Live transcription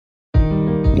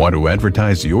Want to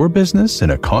advertise your business in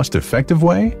a cost-effective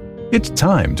way? It's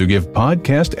time to give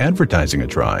podcast advertising a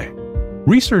try.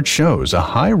 Research shows a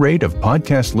high rate of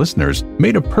podcast listeners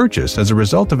made a purchase as a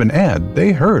result of an ad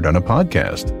they heard on a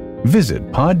podcast. Visit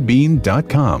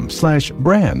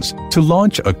podbean.com/brands to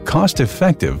launch a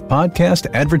cost-effective podcast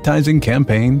advertising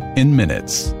campaign in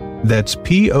minutes. That's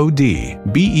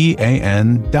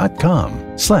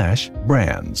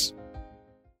podbean.com/brands.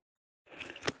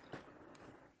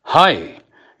 Hi,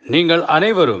 நீங்கள்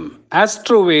அனைவரும்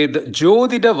ஆஸ்ட்ரோவேத்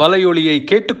ஜோதிட வலையொலியை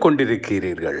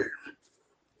கேட்டுக்கொண்டிருக்கிறீர்கள்.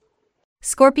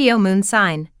 Scorpio moon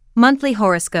sign, monthly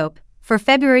horoscope, for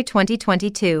February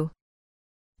 2022.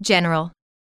 General.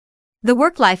 The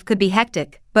work life could be hectic,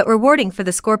 but rewarding for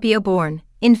the Scorpio born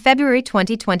in February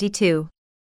 2022.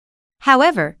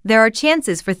 However, there are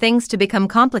chances for things to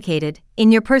become complicated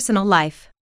in your personal life.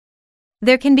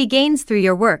 There can be gains through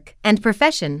your work and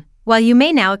profession, while you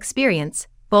may now experience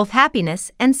both happiness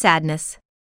and sadness.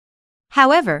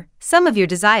 However, some of your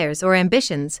desires or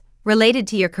ambitions related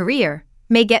to your career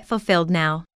may get fulfilled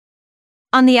now.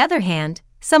 On the other hand,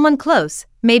 someone close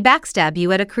may backstab you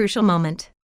at a crucial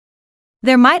moment.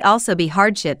 There might also be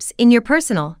hardships in your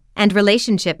personal and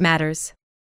relationship matters.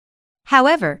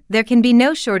 However, there can be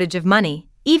no shortage of money,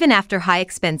 even after high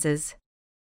expenses.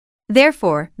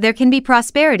 Therefore, there can be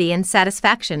prosperity and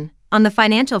satisfaction on the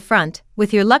financial front,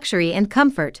 with your luxury and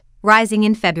comfort rising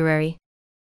in February.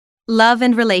 Love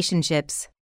and relationships.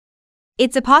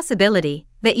 It's a possibility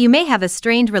that you may have a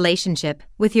strained relationship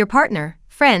with your partner,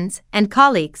 friends, and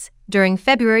colleagues during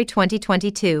February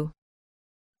 2022.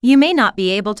 You may not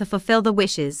be able to fulfill the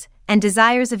wishes and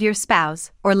desires of your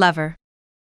spouse or lover.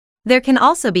 There can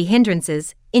also be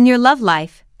hindrances in your love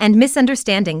life, and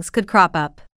misunderstandings could crop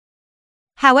up.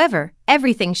 However,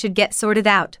 everything should get sorted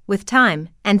out with time,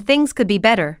 and things could be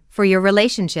better for your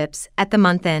relationships at the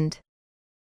month end.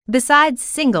 Besides,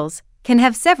 singles can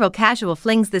have several casual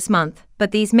flings this month,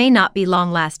 but these may not be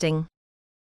long-lasting.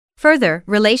 Further,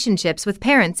 relationships with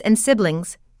parents and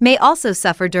siblings may also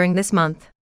suffer during this month.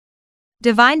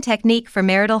 Divine technique for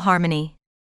marital harmony.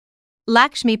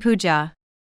 Lakshmi Puja.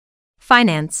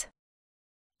 Finance.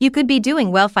 You could be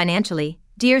doing well financially,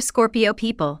 dear Scorpio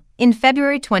people, in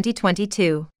February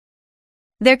 2022.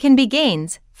 There can be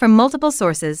gains from multiple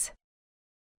sources.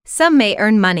 Some may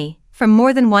earn money from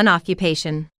more than one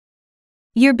occupation.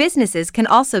 Your businesses can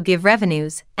also give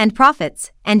revenues and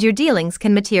profits, and your dealings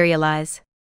can materialize.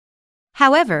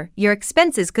 However, your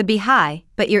expenses could be high,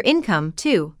 but your income,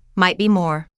 too, might be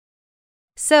more.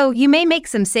 So, you may make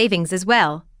some savings as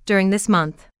well during this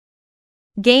month.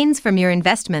 Gains from your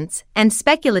investments and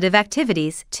speculative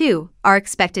activities, too, are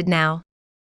expected now.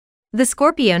 The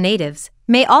Scorpio natives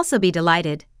may also be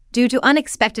delighted due to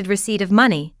unexpected receipt of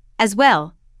money as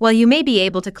well, while you may be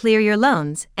able to clear your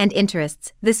loans and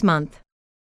interests this month.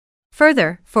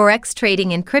 Further, forex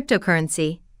trading and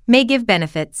cryptocurrency may give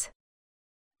benefits.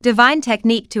 Divine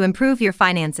technique to improve your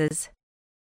finances.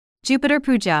 Jupiter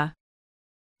Puja.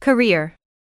 Career.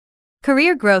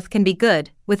 Career growth can be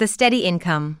good with a steady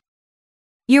income.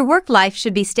 Your work life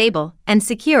should be stable and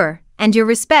secure, and your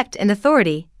respect and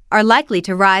authority are likely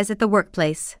to rise at the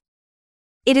workplace.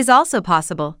 It is also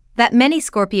possible that many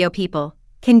Scorpio people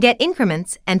can get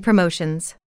increments and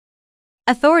promotions.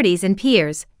 Authorities and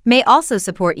peers may also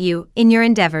support you in your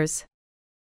endeavors.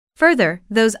 Further,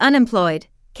 those unemployed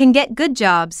can get good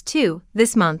jobs too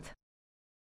this month.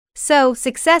 So,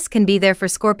 success can be there for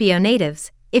Scorpio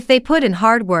natives if they put in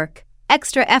hard work,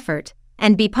 extra effort,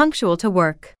 and be punctual to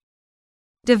work.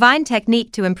 Divine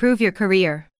technique to improve your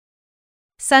career.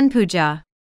 Sun Puja.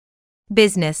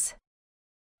 Business.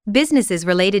 Businesses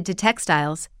related to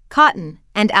textiles, cotton,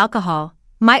 and alcohol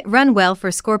might run well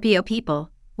for Scorpio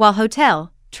people, while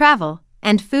hotel, travel,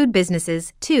 and food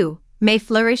businesses, too, may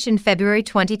flourish in February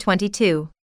 2022.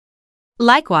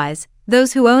 Likewise,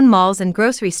 those who own malls and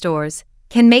grocery stores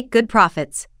can make good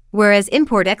profits, whereas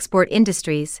import-export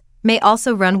industries may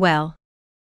also run well.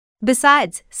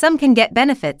 Besides, some can get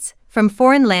benefits from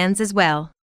foreign lands as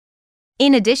well.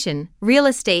 In addition, real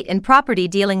estate and property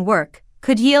dealing work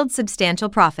could yield substantial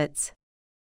profits.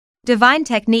 Divine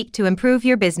technique to improve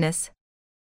your business.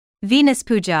 Venus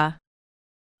Puja.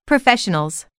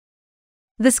 Professionals.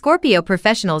 The Scorpio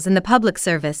professionals in the public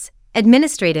service,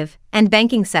 administrative, and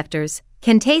banking sectors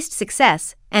can taste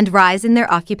success and rise in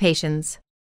their occupations.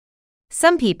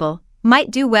 Some people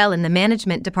might do well in the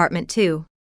management department too.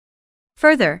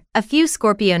 Further, a few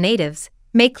Scorpio natives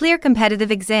may clear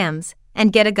competitive exams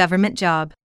and get a government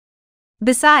job.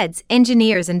 Besides,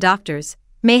 engineers and doctors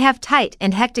may have tight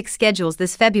and hectic schedules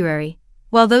this February,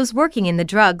 while those working in the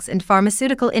drugs and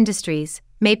pharmaceutical industries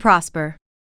may prosper.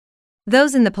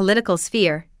 Those in the political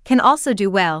sphere can also do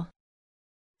well.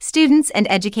 Students and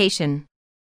education.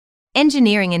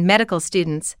 Engineering and medical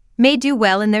students may do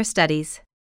well in their studies.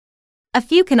 A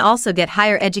few can also get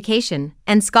higher education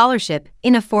and scholarship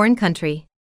in a foreign country.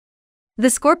 The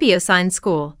Scorpio sign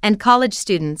school and college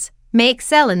students may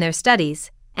excel in their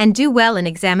studies and do well in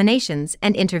examinations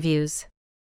and interviews.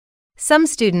 Some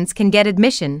students can get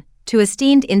admission to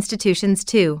esteemed institutions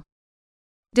too.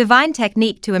 Divine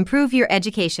technique to improve your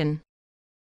education.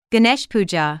 Ganesh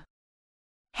Puja.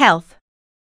 Health.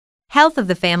 Health of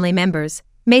the family members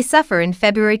may suffer in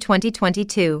February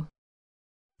 2022.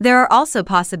 There are also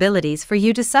possibilities for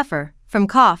you to suffer from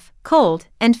cough, cold,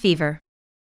 and fever.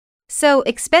 So,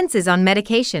 expenses on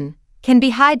medication can be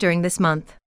high during this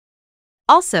month.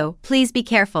 Also, please be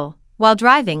careful while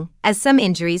driving, as some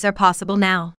injuries are possible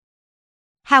now.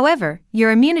 However,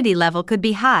 your immunity level could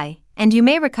be high, and you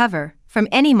may recover from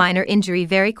any minor injury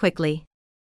very quickly.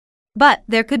 But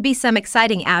there could be some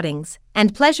exciting outings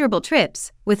and pleasurable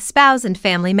trips with spouse and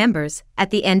family members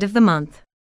at the end of the month.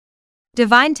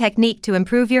 Divine technique to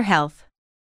improve your health.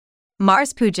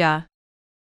 Mars Puja.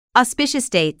 Auspicious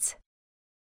dates: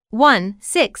 1,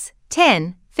 6,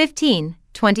 10, 15,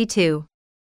 22,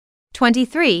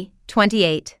 23,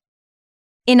 28.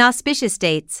 Inauspicious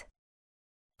dates: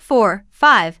 4,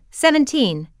 5,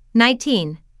 17,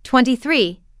 19,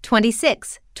 23,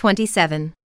 26,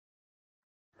 27.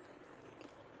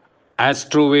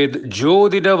 AstroVed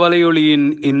ஜோதிட வலையொலியின்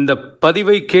இந்த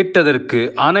பதிவை கேட்டதற்கு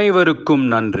அனைவருக்கும்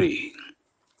நன்றி.